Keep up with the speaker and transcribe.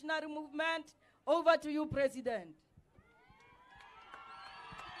revolutionary movement. Over to you, President.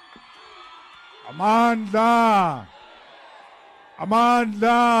 Amandla.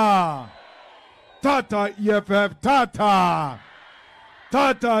 Amandla. Tata EFF, Tata.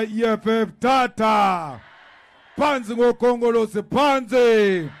 Tata EFF, Tata. Panzi ngokongolose,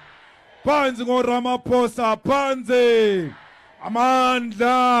 Panzi. Panzi ngoRamaphosa, Panzi.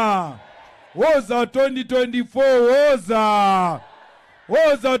 Amandla. Woza 2024, woza.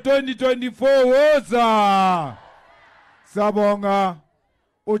 Woza 2024, woza. Siyabonga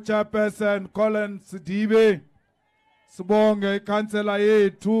uChairperson Colin Sidibe. Sibonge ikhansela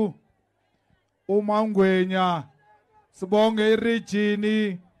yethu uMangwenya. Sibonge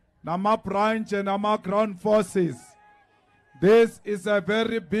iregini nama-branch and nama-ground forces. This is a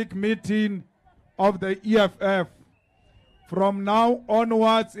very big meeting of the EFF. From now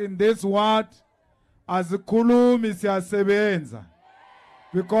onwards in this ward, azikhulumi siyasebenza.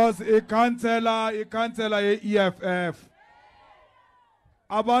 Because ikhansela ye-EFF.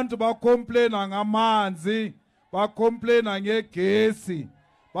 Abantu bakomplaina ngamanzi, bakomplaina ngegesi,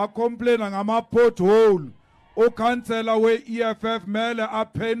 bakomplaina ngama-pothole. Ukhansela we-EFF mele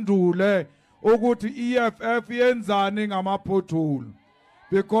aphendule ukuthi EFF yenzani ngama-pothole.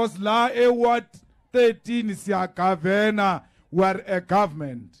 Because la e-ward 13 siyagavena, we're a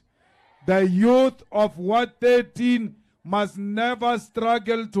government. The youth of Ward 13 must never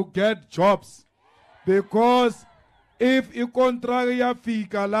struggle to get jobs. Because if ikontrakt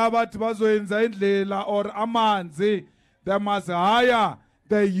yafika labathi bazoyenza indlela or amanzi, they must hire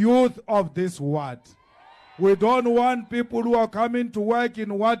the youth of this ward. We don't want people who are coming to work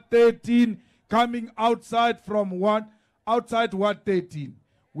in Ward 13 coming outside Ward 13.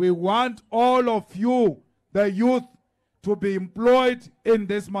 We want all of you, the youth, to be employed in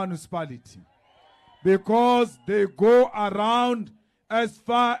this municipality. Because they go around as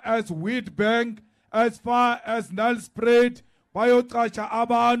far as Wheatbank, as far as Nelspruit, bayoqasha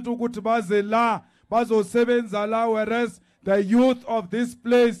abantu ukuthi baze la bazosebenza la, whereas the youth of this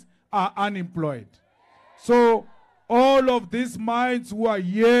place are unemployed. So all of these mines who are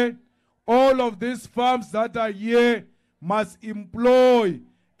here, all of these farms that are here must employ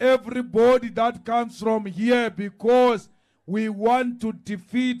everybody that comes from here, because we want to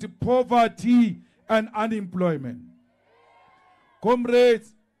defeat poverty and unemployment.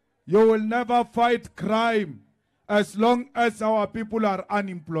 Comrades, you will never fight crime as long as our people are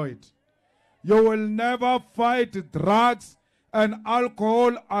unemployed. You will never fight drugs and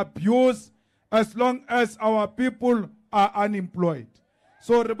alcohol abuse as long as our people are unemployed.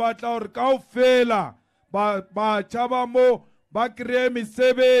 So ribatla or kaofela ba chaba mo ba kreye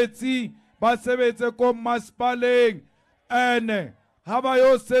mesebetsi ba sebetse ko masipaleng ene ha ba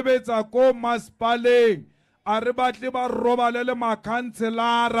yo sebetsa ko masipaleng a re batle ba robalele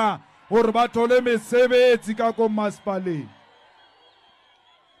makhanselara hore ba thole mesebetsi ka ko masipaleng.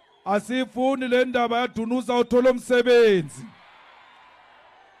 Asifuni le ndaba ya dunusa uthole umsebenzi.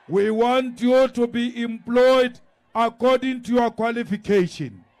 We want you to be employed according to your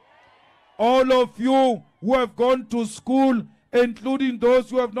qualification. All of you who have gone to school, including those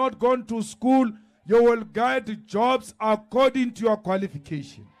who have not gone to school, you will get jobs according to your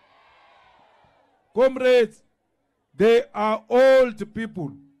qualification. Comrades, they are old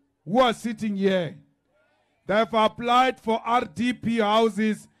people who are sitting here. They have applied for RDP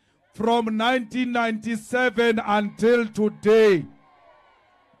houses from 1997 until today.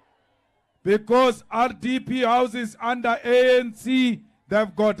 Because RDP houses under ANC,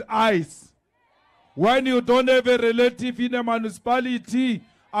 they've got eyes. When you don't have a relative in a municipality,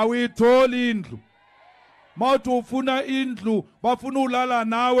 are we told indlu? Mautu ufuna indlu, bafuna ulala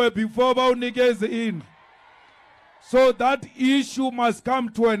nawe before baunikeze indlu. So that issue must come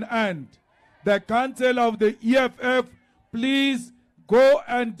to an end. The council of the EFF, please go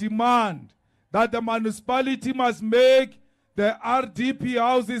and demand that the municipality must make the RDP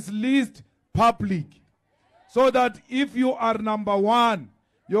houses list public. So that if you are number one,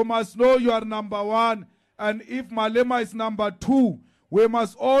 you must know you are number one. And if Malema is number two, we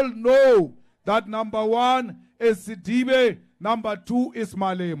must all know that number one is Sidibe, number two is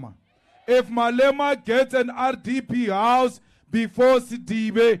Malema. If Malema gets an RDP house before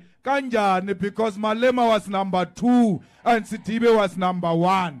Sidibe, kanjani, because Malema was number two and Sidibe was number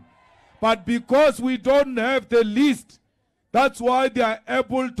one. But because we don't have the list, that's why they are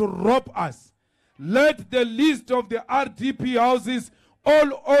able to rob us. Let the list of the RDP houses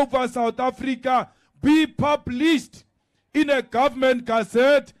all over South Africa be published in a government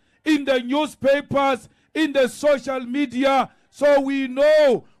gazette, in the newspapers, in the social media, so we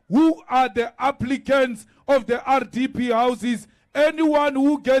know who are the applicants of the RDP houses Anyone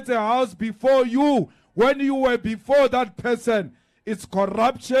who gets a house before you, when you were before that person, it's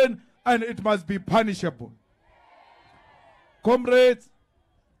corruption and it must be punishable. Comrades,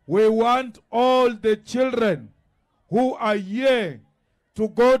 we want all the children who are here to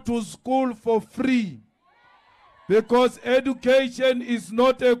go to school for free, because education is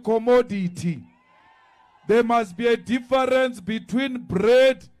not a commodity. There must be a difference between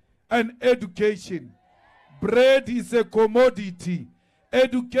bread and education. Bread is a commodity.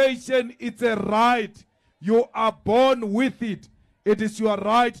 Education is a right. You are born with it. It is your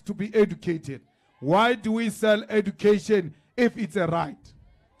right to be educated. Why do we sell education if it's a right?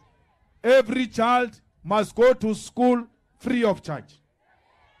 Every child must go to school free of charge.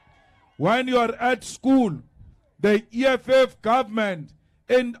 When you are at school, the EFF government,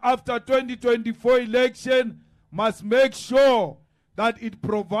 and after 2024 election, must make sure that it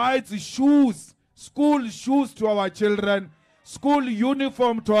provides shoes, school shoes to our children, school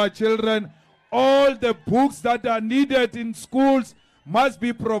uniform to our children. All the books that are needed in schools must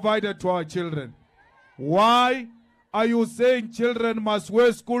be provided to our children. Why are you saying children must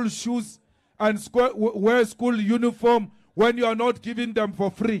wear school shoes and wear school uniform when you are not giving them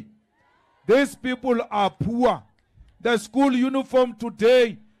for free? These people are poor. The school uniform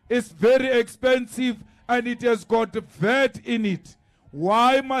today is very expensive and it has got VAT in it.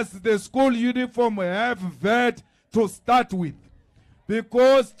 Why must the school uniform have VAT to start with?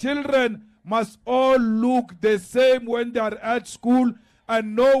 Because children must all look the same when they are at school,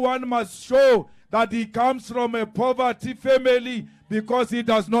 and no one must show that he comes from a poverty family because he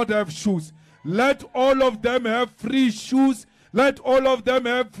does not have shoes. Let all of them have free shoes. Let all of them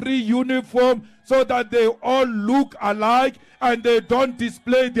have free uniform so that they all look alike and they don't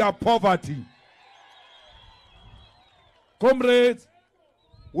display their poverty. Comrades,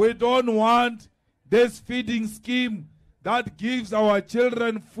 we don't want this feeding scheme that gives our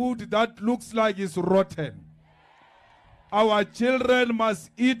children food that looks like it's rotten. Our children must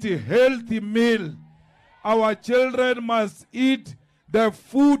eat a healthy meal. Our children must eat the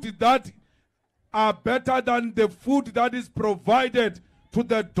food that are better than the food that is provided to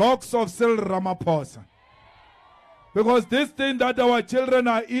the dogs of Cyril Ramaphosa. Because this thing that our children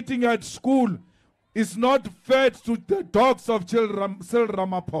are eating at school is not fed to the dogs of Cyril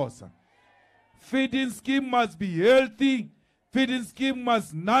Ramaphosa. Feeding scheme must be healthy. Feeding scheme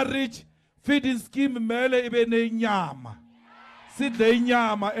must nourish. Feeding scheme mele ibe nenyama. Sidle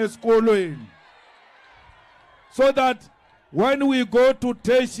inyama esikolweni. So that when we go to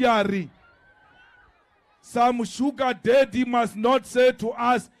tertiary, some sugar daddy must not say to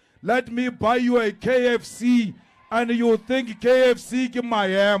us, let me buy you a KFC, and you think KFC ki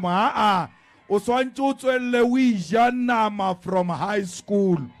mayema. Uswanchutsu elewija nama from high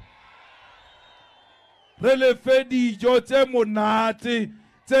school. Rele fedi jote monate,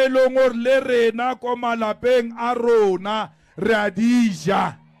 te longor le rena koma lapeng arona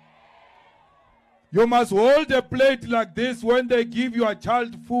radija. You must hold a plate like this when they give your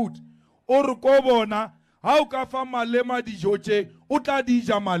child food. Urukobona, how kafa malema di joche, uta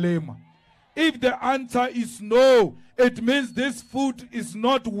dija malema. If the answer is no, it means this food is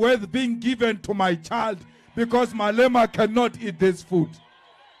not worth being given to my child because Malema cannot eat this food.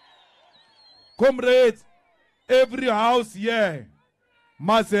 Comrades, every house here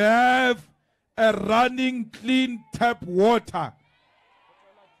must have a running clean tap water.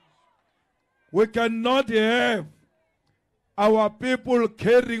 We cannot have our people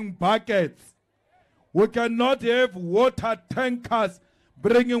carrying buckets. We cannot have water tankers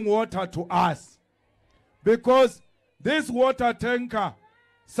bringing water to us. Because this water tanker,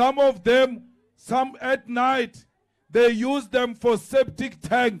 some of them, some at night, they use them for septic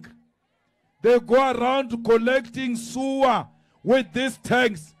tank. They go around collecting sewer with these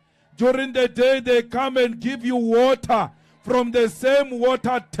tanks. During the day, they come and give you water from the same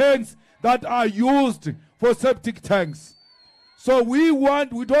water tanks that are used for septic tanks. So we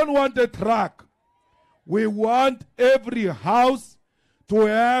don't want a truck. We want every house to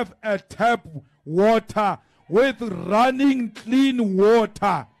have a tap water with running clean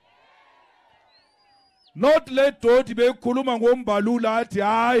water. Not let Toti be kuluma ngombalula ati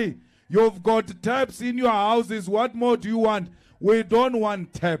aye, you've got taps in your houses, what more do you want? We don't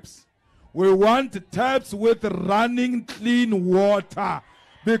want taps. We want taps with running clean water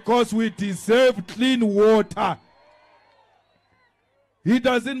because we deserve clean water.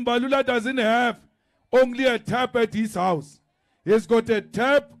 Balula doesn't have only a tap at his house. He's got a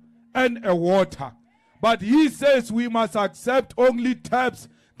tap and a water. But he says we must accept only taps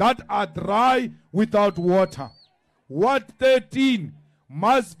that are dry without water. Ward 13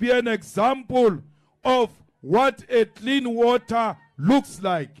 must be an example of what a clean water looks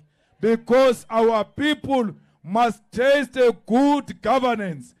like, because our people must taste a good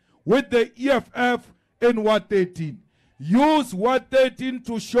governance with the EFF in Ward 13. Use Ward 13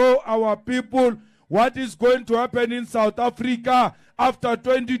 to show our people what is going to happen in South Africa after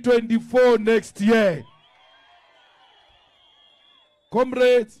 2024 next year.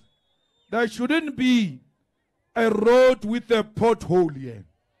 Comrades, there shouldn't be a road with a pothole here.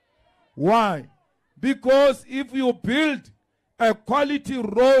 Why? Because if you build a quality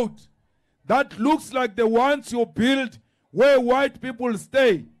road that looks like the ones you build where white people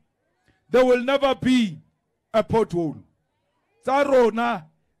stay, there will never be a pothole. Sarona,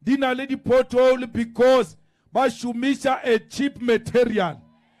 dina le di pothole because ba shumisha a cheap material.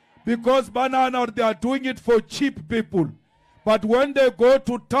 Because banana, they are doing it for cheap people. But when they go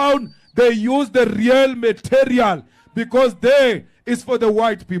to town, they use the real material because there is for the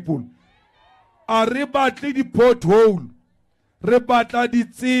white people. A rebatli di pothole, rebatla di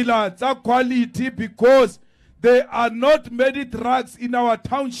tsila, tsa quality, because there are not many trucks in our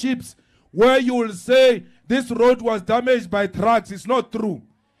townships where you will say this road was damaged by trucks. It's not true.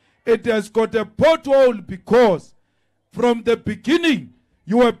 It has got a pothole because from the beginning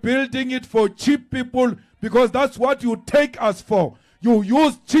you were building it for cheap people, because that's what you take us for. You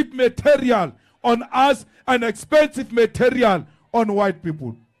use cheap material on us and expensive material on white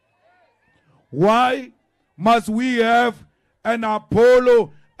people. Why must we have an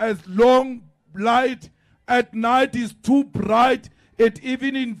Apollo as long light? At night is too bright. It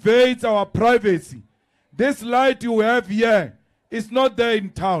even invades our privacy. This light you have here is not there in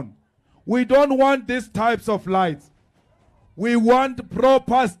town. We don't want these types of lights. We want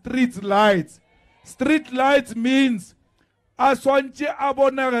proper street lights. Street lights means aswantje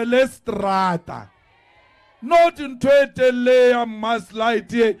abonagele strata. Not in layer mass light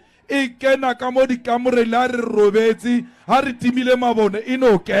here. Ikena kamo di kamore la re robetsi ha re timile mabone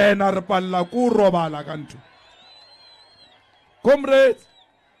ino kena re palla ku robala kantu. Comrades,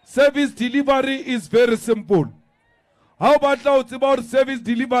 service delivery is very simple. How about now about service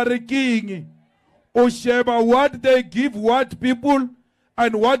delivery king? Osheba what they give white people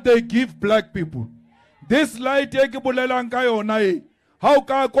and what they give black people. This light how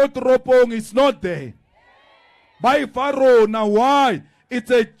ka ko tropong is not there. By Faro now why? It's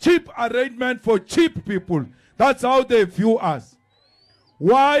a cheap arrangement for cheap people. That's how they view us.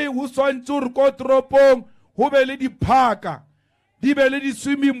 Why Huswantur ko tropong hubeli di parka, dibeli di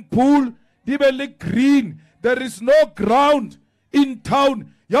swimming pool, dibeli green. There is no ground in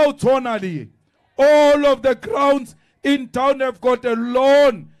town. All of the grounds in town have got a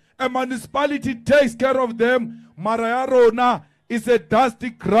lawn. A municipality takes care of them. Marayarona is a dusty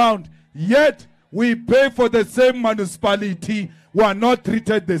ground. Yet we pay for the same municipality. We are not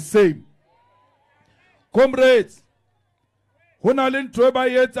treated the same. Comrades, Honalin Treba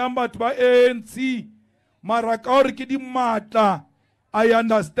yet ambat ba ANC. Marakaori kidi mata. I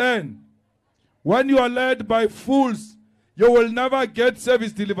understand. When you are led by fools, you will never get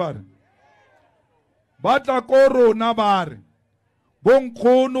service delivery. Bata koro nabar.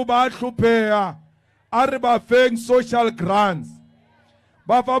 Bonkonu ba hlupea. Are ba feng social grants.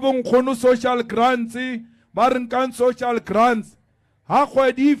 Ba fa bonkonu social grants. Ba rinkan social grants. Ha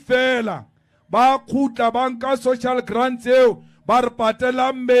kgwedi fela. Ba khutla banka social grants eo. Ba re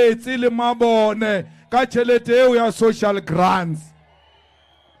patela metsi le mabone. Ka tjhelete eo ya social grants.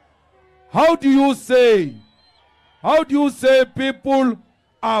 How do you say people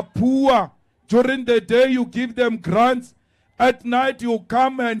are poor? During the day you give them grants, at night you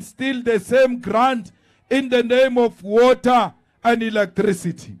come and steal the same grant in the name of water and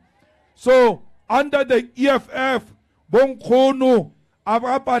electricity. So under the EFF, bonkgono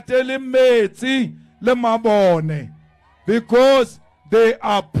abapatele metsi le mabone because they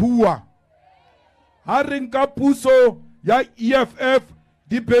are poor. Harinka puso ya EFF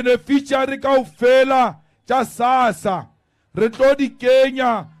the beneficiary kaofela tja SASSA re tlo di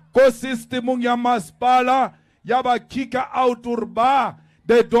kenya ko systemong ya masipala ya ba kicka out urba.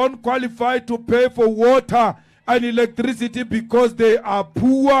 They don't qualify to pay for water and electricity because they are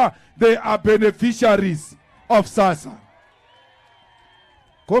poor. They are beneficiaries of SASSA.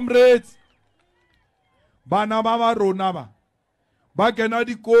 Comrades, bana ba rona ba kena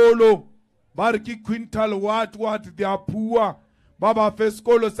dikolo ba re ke quintal what they are poor. Baba fe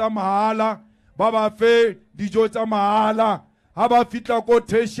skolo sa mahala, baba fe dijo sa mahala, haba fitla ko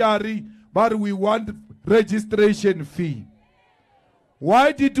tertiary, but we want registration fee.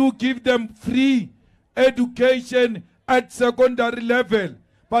 Why did you give them free education at secondary level,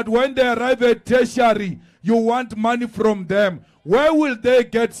 but when they arrive at tertiary, you want money from them? Where will they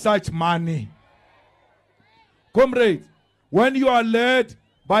get such money? Comrades, when you are led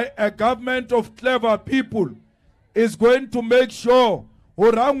by a government of clever people, is going to make sure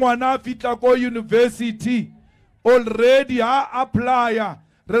Orangwana Fitako University already apply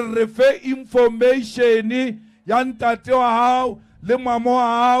refer information yantateo how le mamo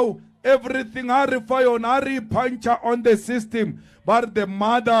how everything refer on puncher on the system, but the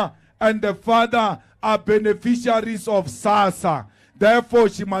mother and the father are beneficiaries of SASA. Therefore,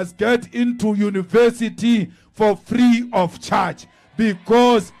 she must get into university for free of charge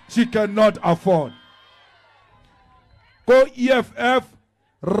because she cannot afford. Ko EFF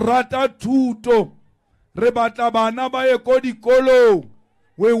rata tuto rebata bana ba ye ko dikolo.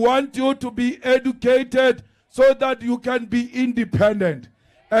 We want you to be educated so that you can be independent.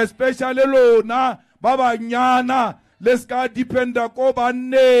 Especially lona baba nyana leska dependa ko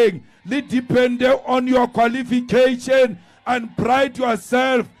baneng li depend on your qualification and pride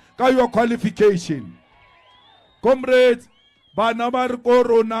yourself by your qualification. Comrades, bana ba re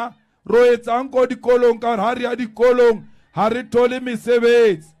korona ro etsang ko dikolong ka hari ya dikolong hari tole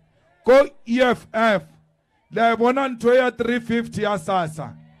mesebetsi ko EFF le bona ntwe ya 350 ya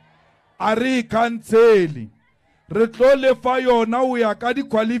SASA ari cancel re tlo le fa yona o ya ka di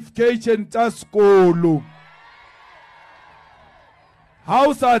qualification tsa skolo.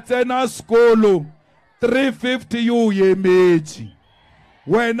 House atena skolo 350 yu yemechi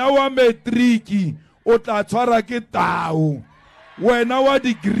wena wa matriki o tla tshwara ke tao, wena wa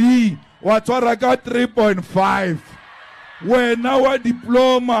degree wa tshwara ka 3.5, wena wa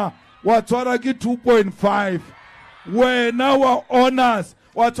diploma wa tshwara ke 2.5, wena wa honors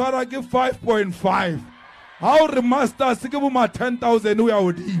wa tshwara ke 5.5. How re masters ke bo ma 10,000 we are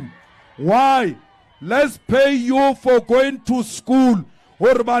hodimo. Why? Let's pay you for going to school.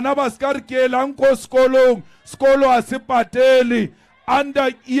 Or bana ba ska re ke elang ko skolong, skolo a se patele. Under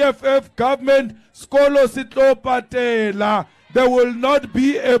EFF government, skolo se tlo patela. There will not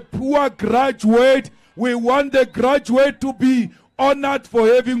be a poor graduate. We want the graduate to be honored for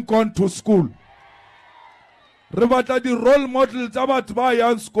having gone to school. Re batla di role model tsa batho ba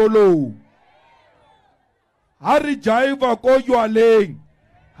yang skolo. Hari jaiva ko yaleng.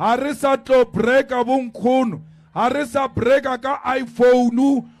 Hari sa tlo breka bonkgono. Hari sa breka ka iPhone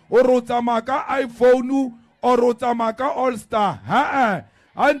o ro tsama ka iPhone o ro tsama ka All Star. Ha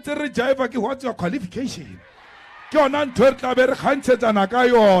ntse re jaiva ke what's your qualification? Ke yona ntho re tla be re kgantshetsana ka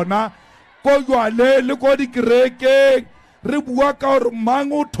yona ko yale le ko dikereke re bua ka gore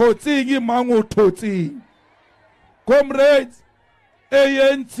mang o thotseng mang o thotseng. Comrades,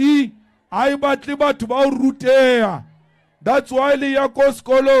 ANC ai batli batho ba o ruteya. That's why le ya ko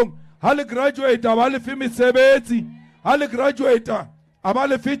skolong ha le graduate ba le fi mesebetsi, ha le graduate ba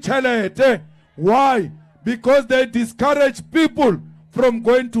le fi tšhelete. Why? Because they discourage people from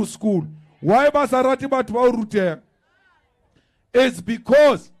going to school. Why ba sa rate batho ba o ruteya? It's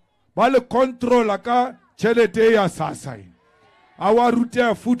because ba le control ka tšhelete ya SASA. Our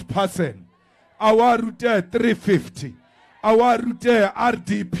ruteya food parcel, our ruteya 350, our ruteya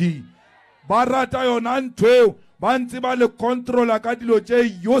RDP. Barata yona ntweo ba ntse ba le control ka dilo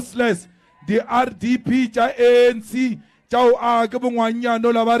tše useless. Di RDP tša ANC tša o a ke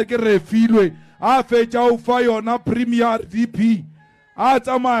bongwanyano la ba re ke refilwe a fetša o fa yona premier RDP a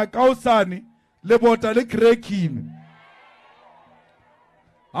tsamaya kaosane le bota le cracking.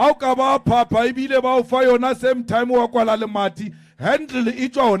 Ha o ka ba phapha ebile ba o fa yona same time wa kwala le mati handle e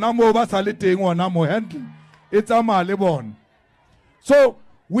tšwa ona mo ba sa le teng ona mo handle e tsamaya le bona. So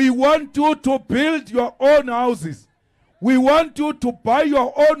we want you to build your own houses. We want you to buy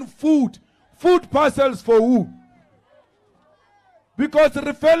your own food. Food parcels for who? Because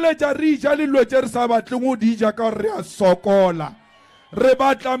re feletša re ja le lwe tše re sa batleng o di ja ka gore re a sokola. Re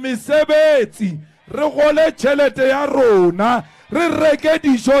batla mesebetsi, re gole tšhelete ya rona, re reke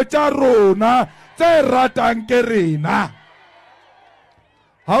dijo tša rona tše ratang ke rena.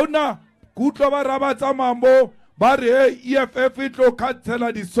 Ha ona kutlwa ba raba tsamaya mo ba re EFF e tlo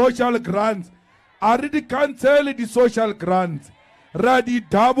cancela di social grants. A re di cancel di social grants, ra di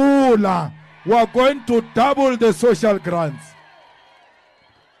double. We are going to double the social grants.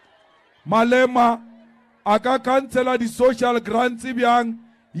 Malema aka cancela di social grants bjang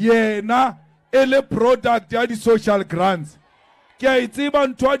yena ele product ya di social grants. Ke a itseba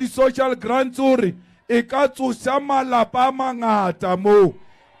ntwa di social grants ore e ka tsosa malapa a mangata mo.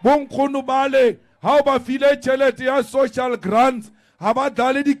 Bonkgono bale ha o ba file tšhelete ya social grants ha ba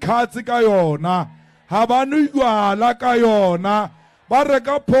dlale dikhatse ka yona, ha ba nwe jwala ka yona, ba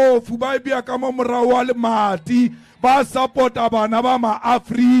reka phofu ba bia ka mo morao wa le mati, ba supporta bana ba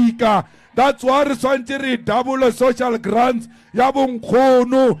ma-Afrika. That's why re swantse re double social grants ya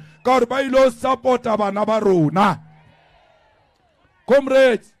bonkgono ka gore ba ilo support-a bana ba rona.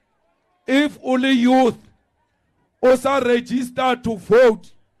 Comrades, if only youth also register to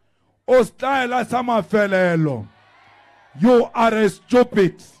vote or style as amafelelo, you are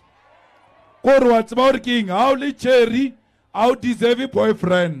stupid. What's working? How the cherry, how deserve a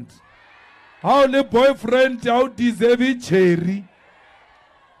boyfriend? How the boyfriend, how deserve cherry?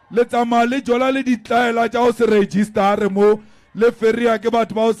 Let's amali jola le ditlaela la ja o se register mo le feria ke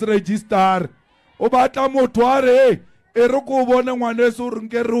batho ba o se register. O batla motho a re e re go bona ngwane se o re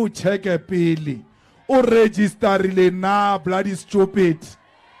nke re o checke pele. O registerile na bloody stupid.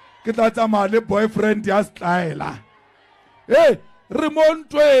 Ke tla tsamaya le boyfriend ya stlaela. Hey,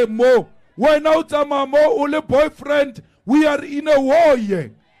 remontwe mo. When out mo o le boyfriend, we are in a war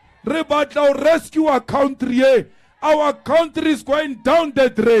here. Re batla o rescue our country. Our country is going down the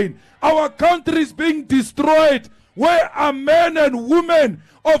drain. Our country is being destroyed. Where are men and women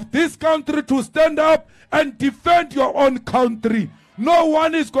of this country to stand up and defend your own country? No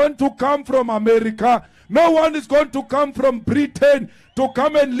one is going to come from America. No one is going to come from Breyten to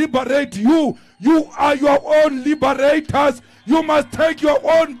come and liberate you. You are your own liberators. You must take your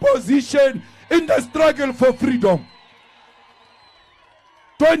own position in the struggle for freedom.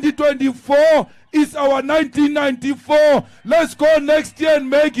 2024 is our 1994. Let's go next year and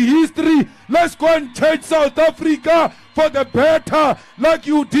make history. Let's go and change South Africa for the better like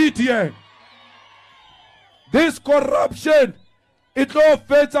you did here. This corruption, it all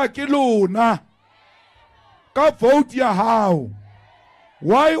fits a kiluna. Ka vote ya how?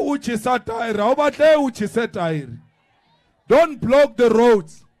 Why uchi satire? Obate uchi satire. Don't block the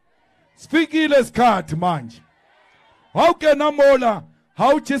roads. Speaking less cut, manj. How can a mola?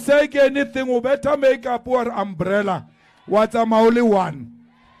 How to say anything? We better make up our umbrella. What's a only one?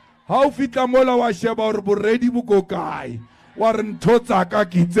 How fit a mola was sheba or buredi buko kai? Warren Totsaka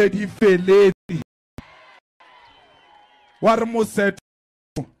kitse di feleti. Warmo set.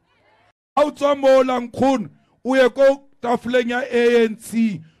 How to mola nkun? We go taflenya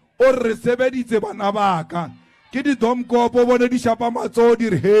ANC or recebedi se banabaka. Kidi dom ko po bone di shapa matso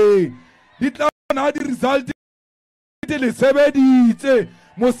dir he. Ditla na di result le sebeditse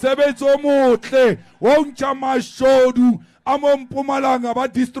mosebetsi o motle wa ntša mashodu a mo Mpumalanga ba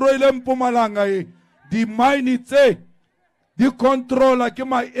destroyle Mpumalanga e di mine tse di controla ke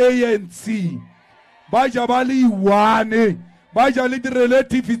ma ANC ba ja ba le iwane ba ja le di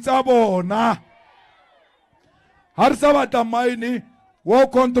relative tsa bona har sa bata mine wo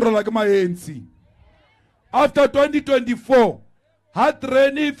controla ke ma ANC. After 2024 ha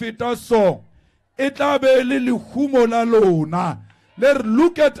treni fita so let's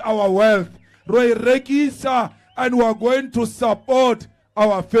look at our wealth. And we are going to support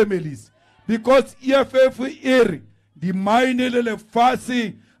our families. Because EFF iri the mine le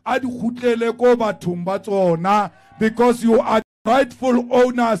fasi ad hutlele ko bathumba tsona because you are rightful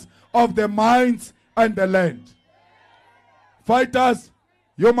owners of the mines and the land. Fighters,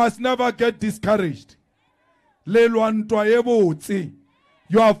 you must never get discouraged. Lelwantwa yebotsi.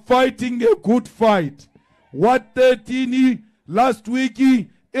 You are fighting a good fight. What 13 last week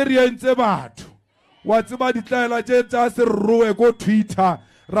irientse batho. What's about the tlaela tsa se ruwe go Twitter.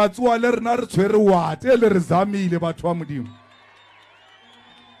 Ratswa le rena re tshwere wat e le re zamile batho ba modimo.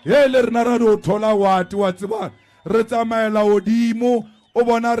 Ye le rena ra do thola wat wa tseba re tsamaela odimo o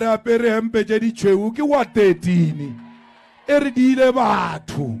bona re apere hempe tse di tshweu ke wa 13. E re dile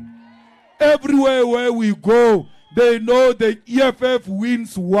batho. Everywhere where we go, they know the EFF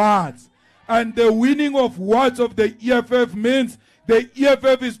wins wards. And the winning of wards of the EFF means the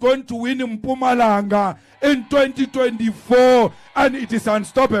EFF is going to win in Mpumalanga in 2024. And it is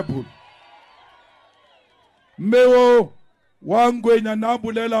unstoppable. Meo wangwenya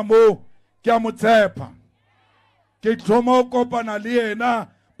nabulela mo kya mutsepa. Ke thoma kopana le ena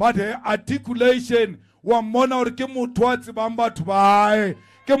but the articulation wa mona or ke motho wa tsebang batho ba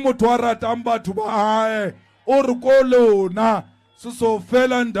ke motho wa ratang batho ba Urukolona, so fell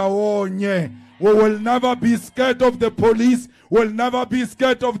ndawonye. We will never be scared of the police, will never be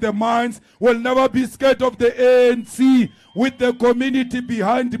scared of the mines, will never be scared of the ANC. With the community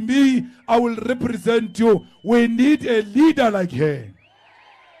behind me, I will represent you. We need a leader like her.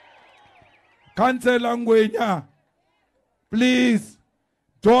 Councillor Ngwenya, please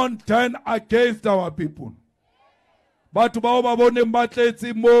don't turn against our people. But ba ba bone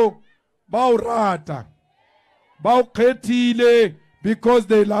mbatletsi mo ba o rata. Because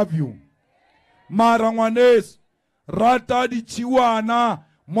they love you. Marangwanes, rata di chiwana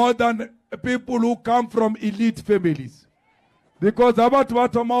more than people who come from elite families. Because about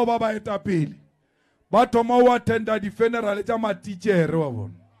watoma baba etapili. Batoma watenda di funeral jama teacher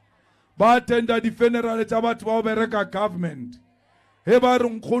wabon. ba attenda di funeral tsa batho ba bereka government he ba re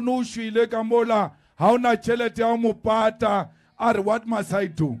nkgono o shwile ka mola ha ona tšhelete ya mo pata are what must I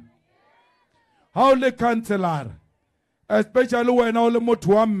do? How le councillor, especially when o le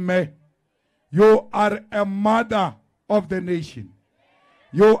motho wa mme, you are a mother of the nation.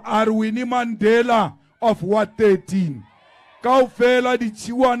 You are Winnie Mandela of Ward 13. Kaofela di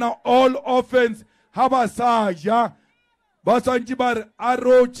chiwana all offense haba saja basanji bar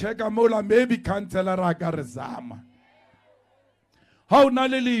aro cheka mola maybe councillor akarizama. How na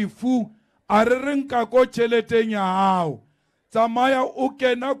le lefu a re renka ko tšheleteng ya hao tsamaya o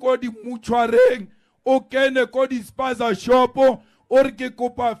kena ko di mutuareng o kene ko di spaza shopo o re ke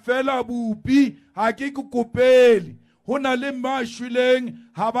kopa fela bupi ha ke kopeli ho na le mashwileng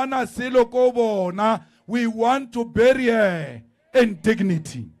ha bana selo ko bona. We want to bury her in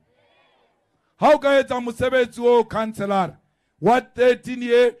dignity. How ka etsa mosebetsi o councillor what 13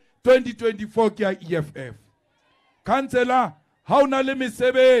 year 2024 ke ya EFF councillor how na le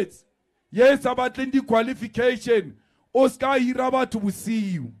mesebetsi yes abatleng di qualification o ska hira batho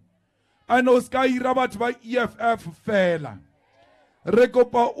bosiu and o ska hira batho ba EFF fela re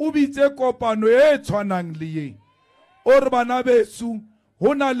kopa o bitse kopano e tshwanang le ye o re bana besu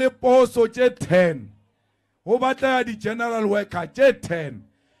ho na le poso tse 10 ho batla ya di general worker tse 10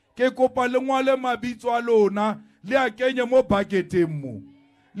 ke kopa le ngwale mabitso a lona le a kenye mo bucketeng mo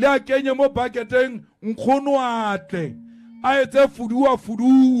le a kenye mo bucketeng nkgono atle a etse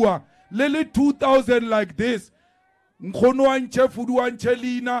fuduwa le 2000 like this nkgono wa ntse fuduwa ntse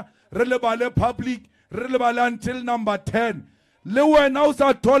lina re le bale public re le bale until number 10 le wena o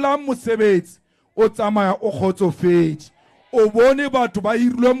sa thola mosebetsi o tsamaya o kgotsofetse o bone batho ba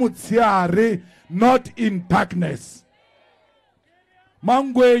hirilwe motshiare not in darkness.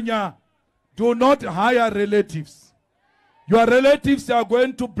 Mangwenya, do not hire relatives. Your relatives are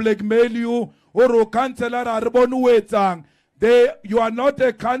going to blackmail you or councillor you are not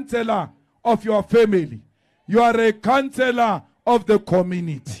a councillor of your family. You are a councillor of the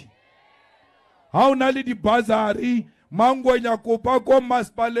community. How nali di bazari mangwenya kopa ko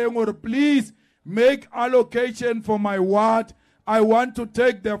maspaleng or please make allocation for my ward. I want to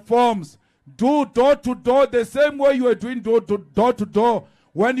take the forms. Do door to door the same way you were doing door to door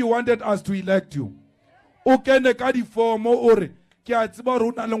when you wanted us to elect you. Ukene ka di form ore ke a tseba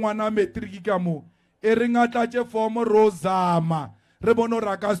rona le ngwana matric ka mo e re ngatla form rozama re bono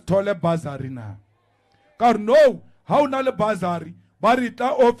ra ka sthole bazari na ka no how na le bazari ba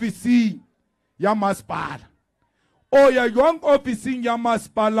rita office ya masipala o ya young office ya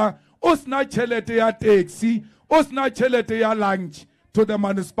masipala o sna chelete ya taxi o sna chelete ya lunch to the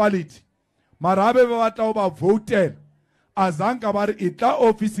municipality. Marabe ba batla ba voter azanka ba re itla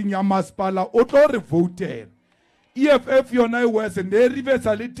officing ya masipala o tlo re voter EFF yona e wese ne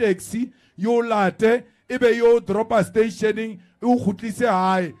reverse le taxi yo late ebe yo dropper stationing u khutlise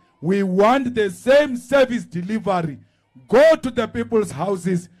hae. We want the same service delivery. Go to the people's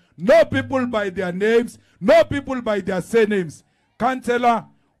houses. No people by their names, no people by their surnames. Councillor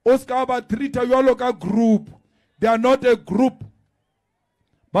Oscar ba treat your local group. They are not a group,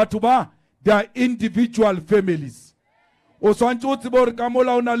 but they are individual families. Oswancho tsibor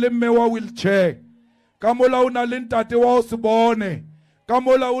kamola una le mme wa wheelchair. Kamola una le ntate wa osbone.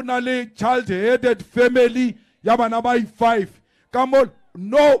 Kamola una le child-headed family ya bana ba 5. Kamola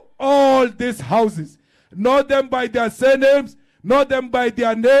know all these houses. Know them by their surnames, know them by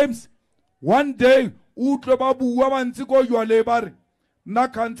their names. One day utlwe ba bua ba ntse go ywa le bare na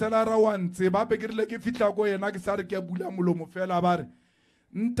councillor wa ntse ba bekirile ke fitla go yena ke sare ke bula molomo fela bare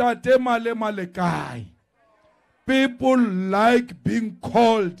ntate Malema le kae. People like being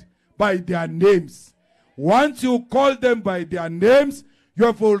called by their names. Once you call them by their names, you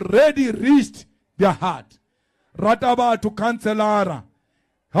have already reached their heart. Rataba to councillor.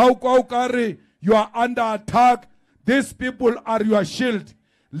 How kaukari you are under attack. These people are your shield.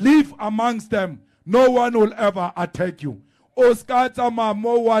 Live amongst them. No one will ever attack you. Oskata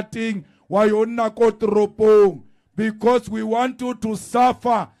mamo wating wayonna kotropong. Because we want you to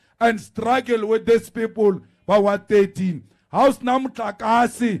suffer and struggle with these people by what 13. House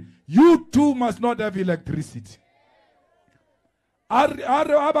Namtakasi, you too must not have electricity.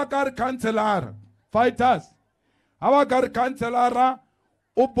 Abakar councillor, fighters. Abakar councillor,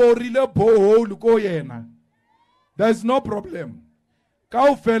 oborile bohol go yena. There's no problem.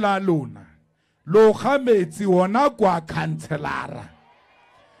 Kaufela luna. Lo khametsi wona kwa councillor.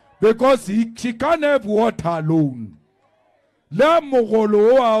 Because she can't have water alone. Le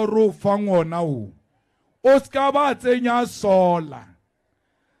mogolo wa ro fangona o. Oska ba tsenya sola.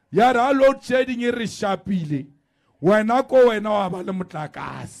 Ya ra load shedding e re shapile. Wena ko wena wa ba le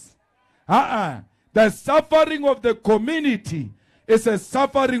motlakase. The suffering of the community is a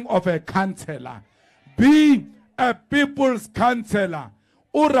suffering of a councillor. Be a people's councillor.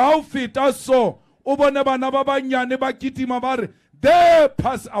 Uraufita so. There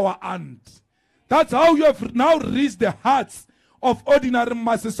pass our aunt. That's how you have now reached the hearts of ordinary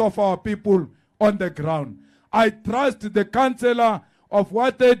masses of our people on the ground. I trust the councillor of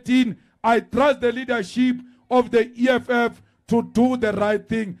Ward 13. I trust the leadership of the EFF to do the right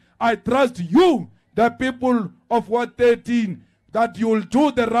thing. I trust you, the people of Ward 13, that you will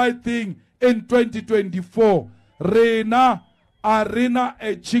do the right thing in 2024. Rena arena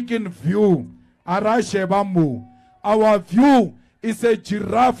a chicken view. Arashebamu. Our view is a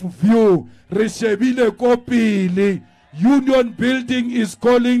giraffe view. Reshebile kopili. Union building is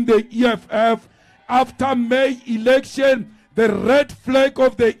calling the EFF. After May election, the red flag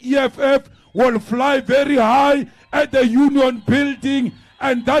of the EFF will fly very high at the Union building,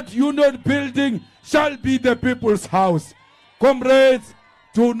 and that Union building shall be the people's house. Comrades,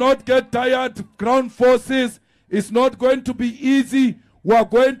 do not get tired. Ground forces is not going to be easy. We are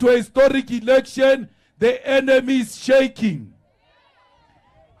going to a historic election. The enemy is shaking.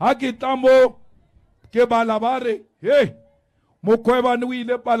 Hakitamo ke balabare, hey, mokweba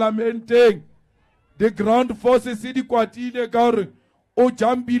nuile parlamenteng. The ground forces in the kwatile gaur o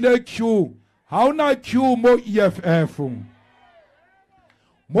jambile queue. How na queue mo EFF?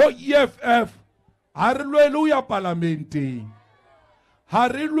 Mo EFF harilweluya parlamente.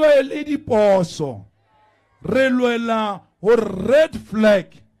 Harilwele di poso. Relwela o red flag.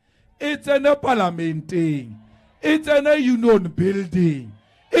 It's in a parliamenting. It's in a union building.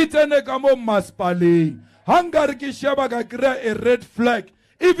 It's in a kamo maspale. Hangar ki shabaga a red flag.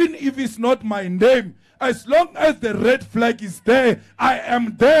 Even if it's not my name, as long as the red flag is there, I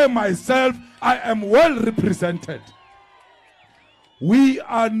am there myself. I am well represented. We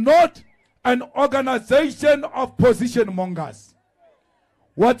are not an organization of position mongers.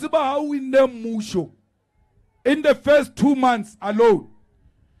 What's about how we name Musho? In the first 2 months alone,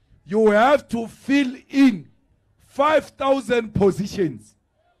 you have to fill in 5,000 positions.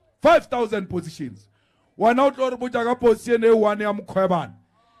 5,000 positions. One out of Bujaga position, one yam Kweban.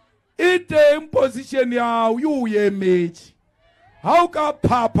 Ite position ya you ye mate. How ka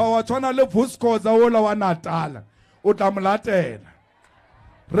papa watwana le vusko za wola wa Natal. Utamlatel.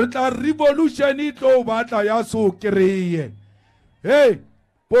 Rita revolution ito bata ya so kreye. Hey,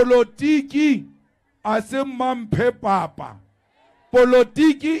 politiki asemampe papa.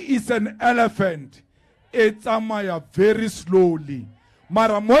 Politiki is an elephant. It's amaya very slowly.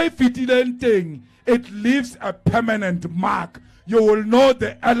 Maramoy fitilenteng. It leaves a permanent mark. You will know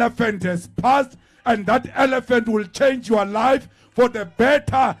the elephant has passed, and that elephant will change your life for the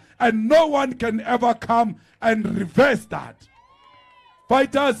better, and no one can ever come and reverse that.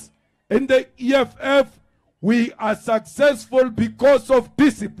 Fighters in the EFF, we are successful because of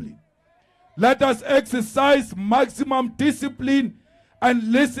discipline. Let us exercise maximum discipline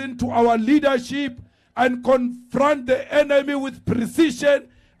and listen to our leadership and confront the enemy with precision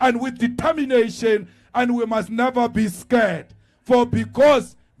and with determination, and we must never be scared. For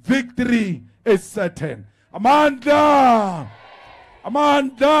because victory is certain. Amanda!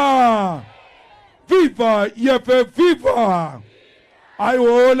 Amanda! Viva EFF, viva! I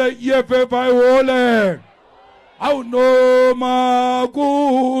will EFF, I will. Au no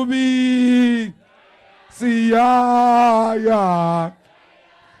magubi. Siyaya.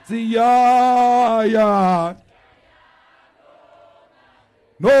 Siyaya.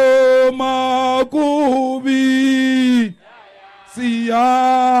 No magubi.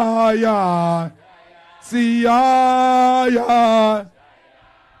 Siyaya. Siyaya.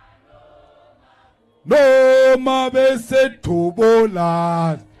 No mabese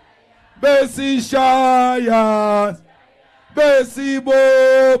tubola. Besi shaya. Besi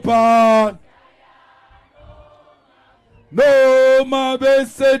bopa. No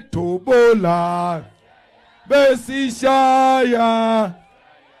mabese tubola. Besi shaya.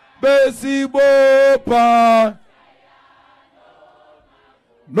 Besi bopa.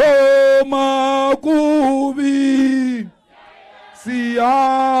 No magubi.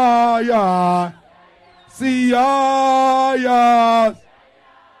 Siyaya. Siyaya.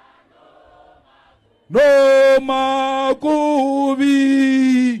 No magubi.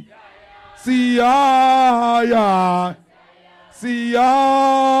 Siyaya.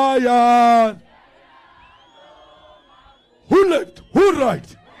 Siyaya. Who left? Who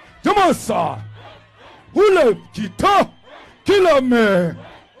right? Jamasa. Who left? Kita. Kilame.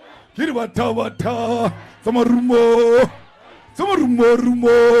 Kirwata. Samarumo.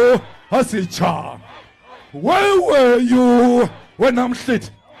 Samarumo. Hasicha. Where were you when I'm shit?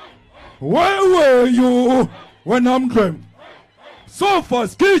 Where were you when I'm dreaming? So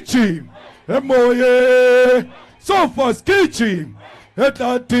fast kitchen, emoye. So fast kitchen,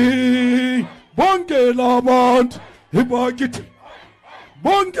 etati. Bonge lamont, hibagiti.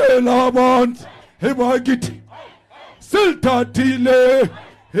 Bonge lamont, hibagiti. Siltatile,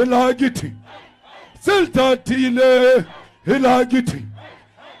 hilagiti. Siltatile, hilagiti.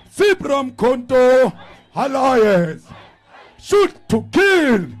 Sibram Konto, Alliance. Shoot to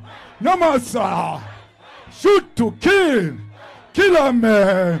kill, Namasa. Shoot to kill, kill a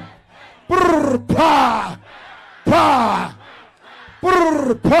man. Brr, pa, pa,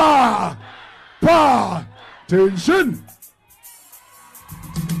 brr, pa, pa. Tension.